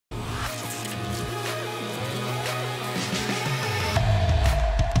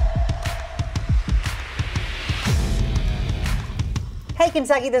Hey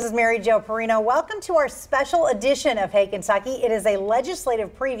Kentucky, this is Mary Jo Perino. Welcome to our special edition of Hey Kentucky. It is a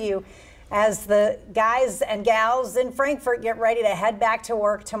legislative preview as the guys and gals in Frankfort get ready to head back to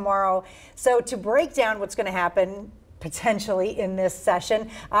work tomorrow. So to break down what's going to happen potentially in this session,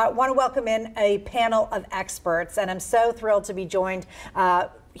 I want to welcome in a panel of experts, and I'm so thrilled to be joined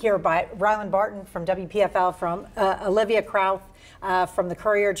here by Ryland Barton from WPFL, from Olivia Krauth from the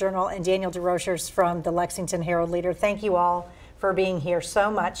Courier-Journal, and Daniel DeRochers from the Lexington Herald-Leader. Thank you all for being here so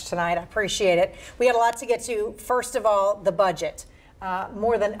much tonight. I appreciate it. We had a lot to get to. First of all, the budget.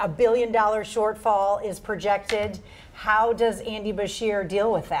 More than $1 billion shortfall is projected. How does Andy Beshear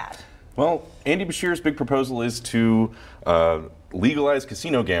deal with that? Well, Andy Beshear's big proposal is to legalize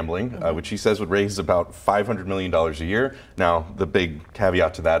casino gambling, which he says would raise about $500 million a year. Now, the big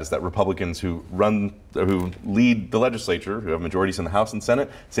caveat to that is that Republicans who lead the legislature, who have majorities in the House and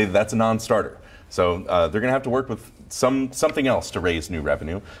Senate, say that that's a non-starter. So they're going to have to work with something else to raise new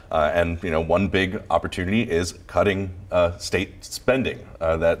revenue, and one big opportunity is cutting state spending,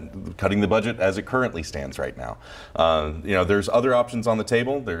 cutting the budget as it currently stands right now. There's other options on the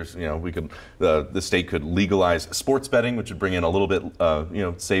table. There's the state could legalize sports betting, which would bring in a little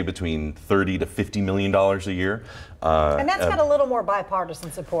bit, say between $30 to $50 million a year. And that's got a little more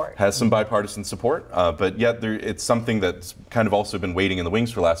bipartisan support. Has some bipartisan support, but yet it's something that's kind of also been waiting in the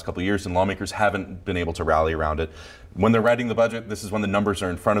wings for the last couple of years, and lawmakers haven't been able to rally around it. When they're writing the budget, this is when the numbers are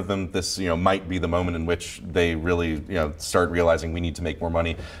in front of them. This might be the moment in which they really start realizing we need to make more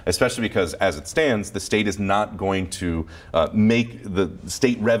money, especially because as it stands, the state is not going to the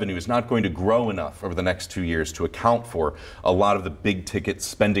state revenue is not going to grow enough over the next 2 years to account for a lot of the big ticket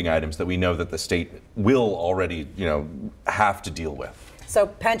spending items that we know that the state will already have to deal with. So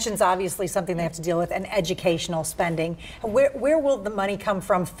pensions, obviously something they have to deal with, and educational spending. Where will the money come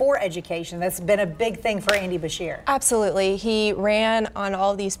from for education? That's been a big thing for Andy Beshear. Absolutely. He ran on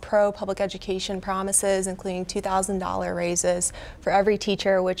all these pro-public education promises, including $2,000 raises for every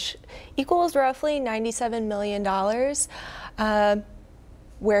teacher, which equals roughly $97 million.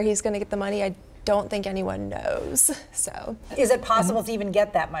 Where he's going to get the money, I don't think anyone knows. So, is it possible to even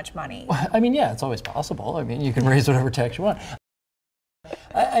get that much money? I mean, yeah, it's always possible. I mean, you can raise whatever tax you want.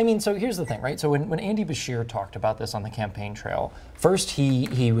 I mean, so here's the thing, right? So when Andy Beshear talked about this on the campaign trail, first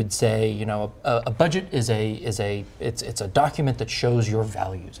he would say, a budget is a document that shows your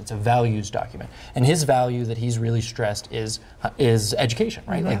values. It's a values document, and his value that he's really stressed is education,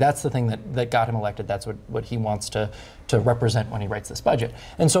 right? Mm-hmm. Like that's the thing that got him elected. That's what he wants to represent when he writes this budget.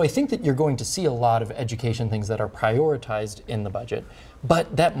 And so I think that you're going to see a lot of education things that are prioritized in the budget,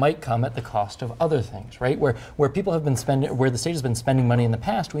 but that might come at the cost of other things, right? Where people have been spending, where the state has been spending money in the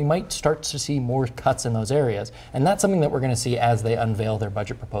past, we might start to see more cuts in those areas. And that's something that we're going to see as they unveil their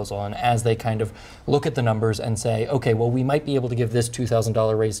budget proposal and as they kind of look at the numbers and say, okay, well, we might be able to give this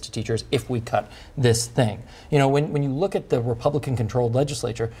 $2,000 raise to teachers if we cut this thing. When you look at the Republican-controlled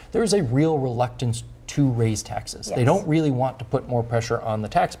legislature, there is a real reluctance to raise taxes. Yes. They don't really want to put more pressure on the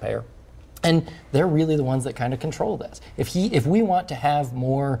taxpayer. And they're really the ones that kind of control this. If we want to have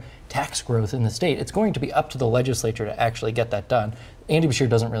more tax growth in the state, it's going to be up to the legislature to actually get that done. Andy Beshear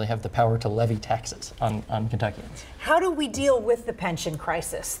doesn't really have the power to levy taxes on Kentuckians. How do we deal with the pension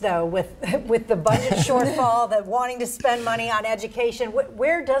crisis, though, with the budget shortfall, the wanting to spend money on education?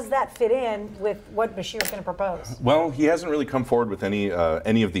 Where does that fit in with what Beshear is going to propose? Well, he hasn't really come forward with any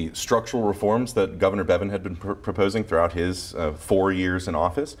of the structural reforms that Governor Bevin had been proposing throughout his 4 years in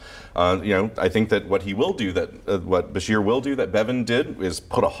office. I think that what he will do, what Beshear will do that Bevin did, is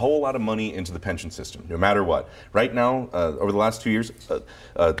put a whole lot of money into the pension system, no matter what. Right now, over the last 2 years,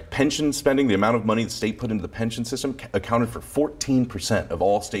 pension spending, the amount of money the state put into the pension system accounted for 14% of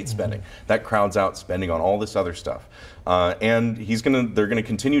all state spending. Mm-hmm. That crowds out spending on all this other stuff. And they're gonna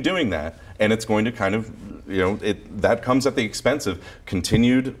continue doing that, and it's going to kind of, that comes at the expense of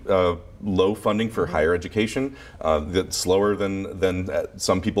continued low funding for higher education, that's slower than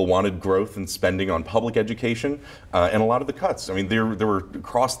some people wanted growth and spending on public education, and a lot of the cuts. I mean, there were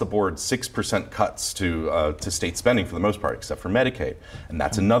across the board 6% cuts to state spending for the most part, except for Medicaid, and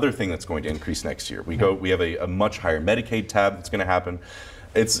that's another thing that's going to increase next year. We have a much higher Medicaid tab that's going to happen.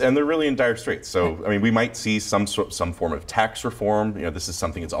 And they're really in dire straits. So, I mean, we might see some form of tax reform. This is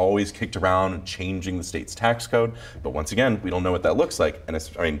something that's always kicked around, and changing the state's tax code. But once again, we don't know what that looks like.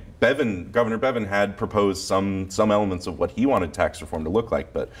 And Governor Bevin had proposed some elements of what he wanted tax reform to look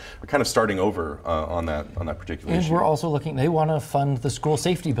like. But we're kind of starting over on that particular issue. And we're also looking. They want to fund the school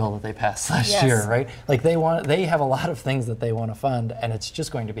safety bill that they passed last year, right? Like they have a lot of things that they want to fund, and it's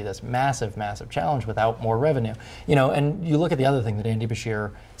just going to be this massive, massive challenge without more revenue. And you look at the other thing that Andy Beshear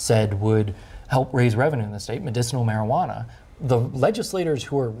said would help raise revenue in the state, medicinal marijuana. the legislators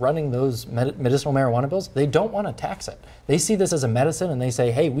who are running those medicinal marijuana bills, they don't want to tax it. They see this as a medicine and they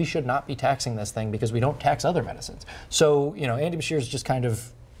say, hey, we should not be taxing this thing because we don't tax other medicines. So, Andy Beshear is just kind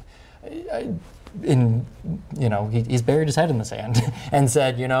of he's buried his head in the sand and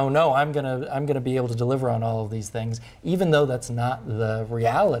said, no, I'm gonna be able to deliver on all of these things, even though that's not the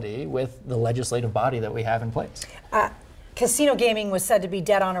reality with the legislative body that we have in place. Casino gaming was said to be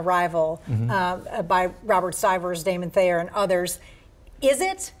dead on arrival by Robert Stivers, Damon Thayer, and others. Is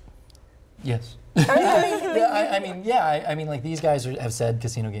it? Yes. I mean, like these guys have said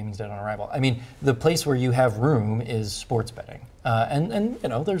casino gaming's dead on arrival. I mean, the place where you have room is sports betting. And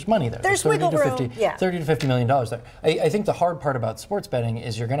there's money there. There's wiggle room. $30 to $50 million there. I think the hard part about sports betting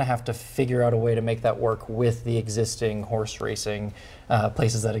is you're going to have to figure out a way to make that work with the existing horse racing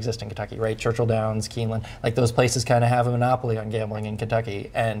places that exist in Kentucky, right? Churchill Downs, Keeneland, like those places kind of have a monopoly on gambling in Kentucky,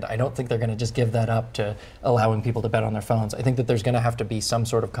 and I don't think they're going to just give that up to allowing people to bet on their phones. I think that there's going to have to be some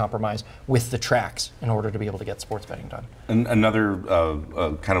sort of compromise with the tracks in order to be able to get sports betting done. And another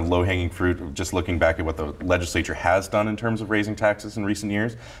kind of low-hanging fruit, just looking back at what the legislature has done in terms of raising taxes in recent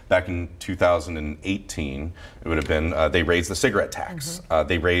years. Back in 2018, it would have been they raised the cigarette tax.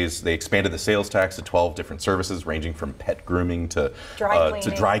 They expanded the sales tax to 12 different services, ranging from pet grooming to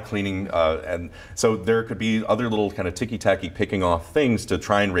dry cleaning, and so there could be other little kind of ticky-tacky picking off things to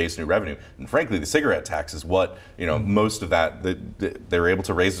try and raise new revenue. And frankly, the cigarette tax is what most of that they were able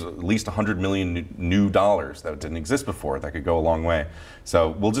to raise at least $100 million new dollars that didn't exist before. That could go a long way. So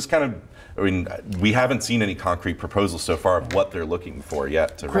we'll just kind of. I mean, we haven't seen any concrete proposals so far of what they're looking for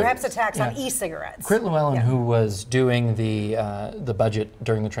yet. Perhaps a tax on e-cigarettes. Crit Llewellyn, who was doing the budget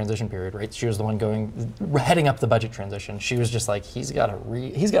during the transition period, right? She was the one heading up the budget transition. She was just like, he's got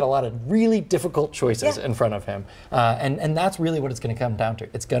a lot of really difficult choices in front of him, and that's really what it's going to come down to.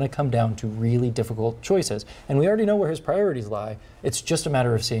 It's going to come down to really difficult choices, and we already know where his priorities lie. It's just a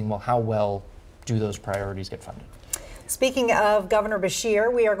matter of seeing, well, how well do those priorities get funded? Speaking of Governor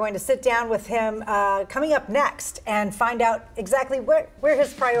Beshear, we are going to sit down with him coming up next and find out exactly where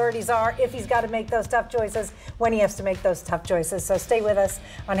his priorities are, if he's got to make those tough choices, when he has to make those tough choices. So stay with us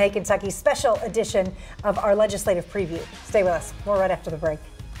on Hey Kentucky, special edition of our legislative preview. Stay with us. More right after the break.